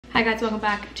Hi guys, welcome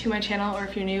back to my channel, or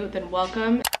if you're new, then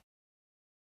welcome.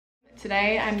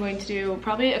 Today I'm going to do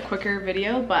probably a quicker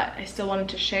video, but I still wanted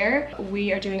to share.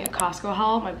 We are doing a Costco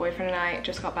haul. My boyfriend and I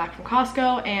just got back from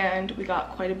Costco and we got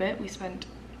quite a bit. We spent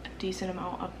a decent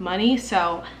amount of money,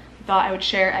 so thought I would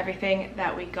share everything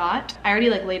that we got. I already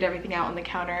laid everything out on the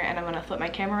counter and I'm gonna flip my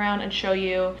camera around and show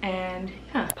you. And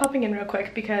yeah, popping in real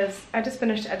quick because I just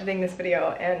finished editing this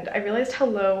video and I realized how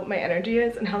low my energy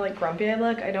is and how grumpy I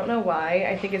look. I don't know why.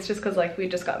 I think it's just because we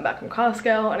just gotten back from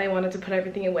Costco and I wanted to put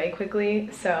everything away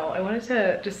quickly. So I wanted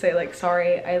to just say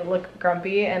sorry, I look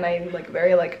grumpy and I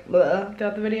very bleh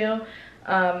throughout the video.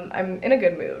 I'm in a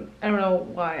good mood. I don't know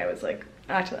why I was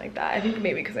acting like that. I think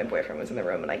maybe because my boyfriend was in the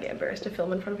room and I get embarrassed to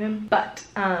film in front of him. But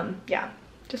yeah,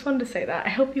 just wanted to say that. I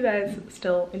hope you guys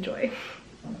still enjoy.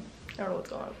 I don't know what's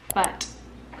going on, but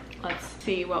let's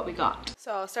see what we got.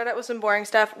 So I'll start out with some boring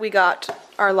stuff. We got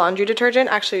our laundry detergent.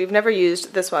 Actually, we've never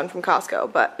used this one from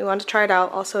Costco, but we wanted to try it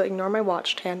out. Also, ignore my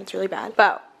watch tan, it's really bad.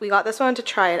 But we got this one to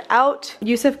try it out.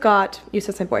 Yusuf's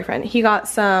my boyfriend. He got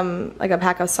some, a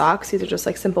pack of socks. These are just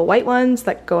simple white ones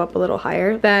that go up a little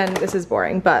higher. Then this is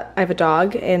boring, but I have a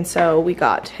dog, and so we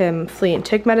got him flea and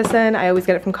tick medicine. I always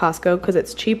get it from Costco because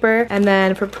it's cheaper. And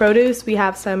then for produce, we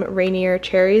have some Rainier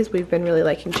cherries. We've been really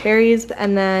liking cherries.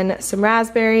 And then some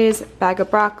raspberries, bag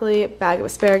of broccoli, bag of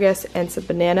asparagus, and some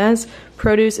bananas.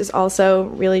 Produce is also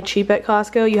really cheap at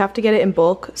Costco. You have to get it in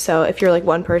bulk, so if you're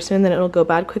one person, then it'll go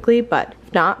bad quickly, but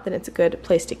if not, then it's a good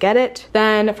place to get it.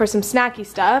 Then for some snacky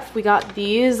stuff, we got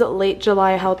these late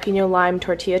July jalapeno lime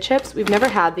tortilla chips. We've never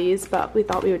had these, but we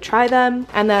thought we would try them.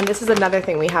 And then this is another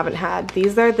thing we haven't had.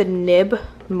 These are the Nib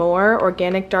More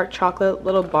organic dark chocolate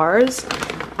little bars.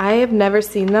 I have never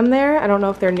seen them there. I don't know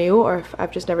if they're new or if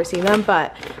I've just never seen them,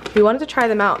 but we wanted to try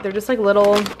them out. They're just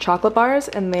little chocolate bars,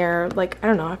 and they're I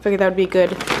don't know, I figured that would be a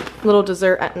good little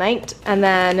dessert at night. And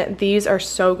then these are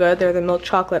so good. They're the milk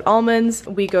chocolate almonds.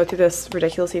 We go through this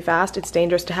ridiculously fast. It's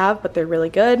dangerous to have, but they're really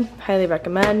good. Highly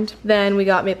recommend. Then we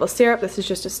got maple syrup. This is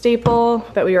just a staple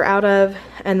that we were out of.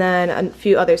 And then a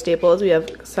few other staples. We have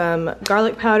some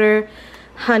garlic powder,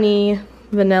 honey,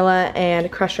 vanilla,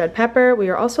 and crushed red pepper. We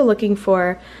were also looking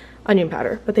for onion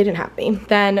powder, but they didn't have any.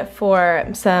 Then for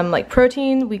some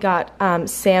protein, we got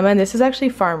salmon. This is actually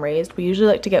farm raised. We usually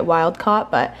like to get wild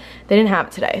caught, but they didn't have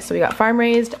it today. So we got farm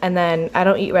raised. And then I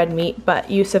don't eat red meat, but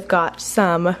Yusuf got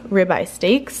some ribeye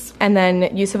steaks. And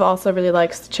then Yusuf also really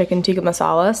likes chicken tikka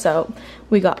masala, so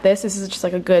we got this. This is just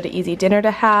a good easy dinner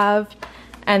to have.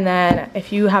 And then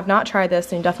if you have not tried this,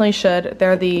 then you definitely should.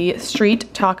 They're the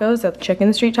street tacos, the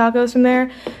chicken street tacos from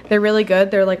there. They're really good.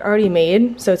 They're already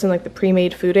made, so it's in the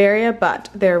pre-made food area, but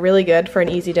they're really good for an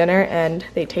easy dinner and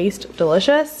they taste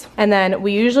delicious. And then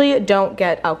we usually don't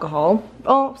get alcohol.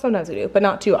 Oh, sometimes we do, but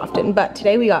not too often. But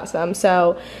today we got some.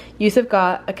 So Yusuf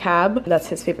got a cab, that's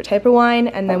his favorite type of wine,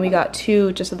 and then we got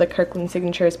two just of the Kirkland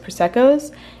Signatures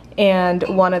Prosecco's and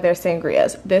one of their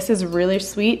sangrias. This is really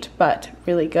sweet, but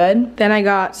really good. Then I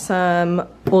got some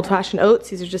old-fashioned oats.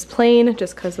 These are just plain,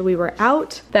 just because we were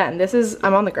out. Then this is,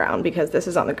 I'm on the ground because this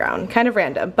is on the ground. Kind of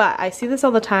random, but I see this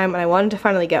all the time and I wanted to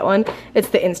finally get one. It's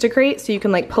the Instacart, so you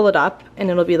can pull it up and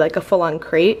it'll be a full-on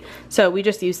crate. So we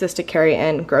just use this to carry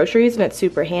in groceries and it's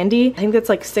super handy. I think that's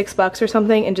 $6 or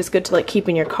something and just good to keep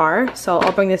in your car. So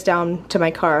I'll bring this down to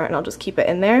my car and I'll just keep it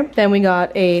in there. Then we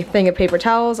got a thing of paper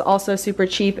towels, also super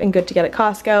cheap and good to get at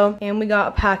Costco. And we got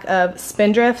a pack of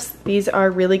Spindrifts. These are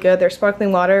really good. They're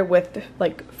sparkling water with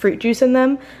fruit juice in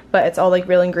them, but it's all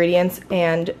real ingredients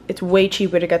and it's way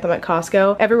cheaper to get them at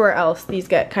Costco. Everywhere else these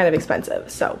get kind of expensive,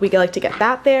 so we like to get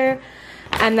that there.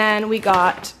 And then we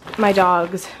got my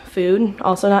dog's food,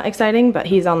 also not exciting, but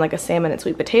he's on a salmon and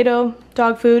sweet potato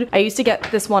dog food. I used to get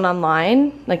this one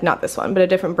online, not this one, but a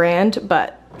different brand,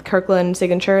 but Kirkland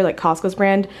Signature, Costco's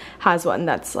brand, has one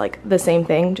that's the same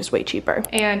thing, just way cheaper.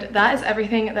 And that is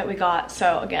everything that we got.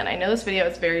 So again, I know this video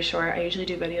is very short. I usually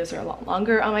do videos that are a lot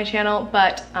longer on my channel,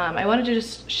 but I wanted to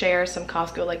just share some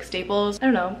Costco staples. I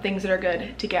don't know, things that are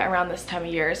good to get around this time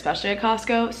of year, especially at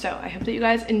Costco. So I hope that you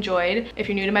guys enjoyed. If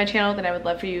you're new to my channel, then I would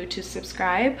love for you to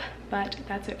subscribe. But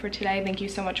that's it for today. Thank you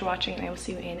so much for watching, and I will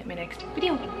see you in my next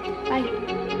video.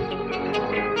 Bye.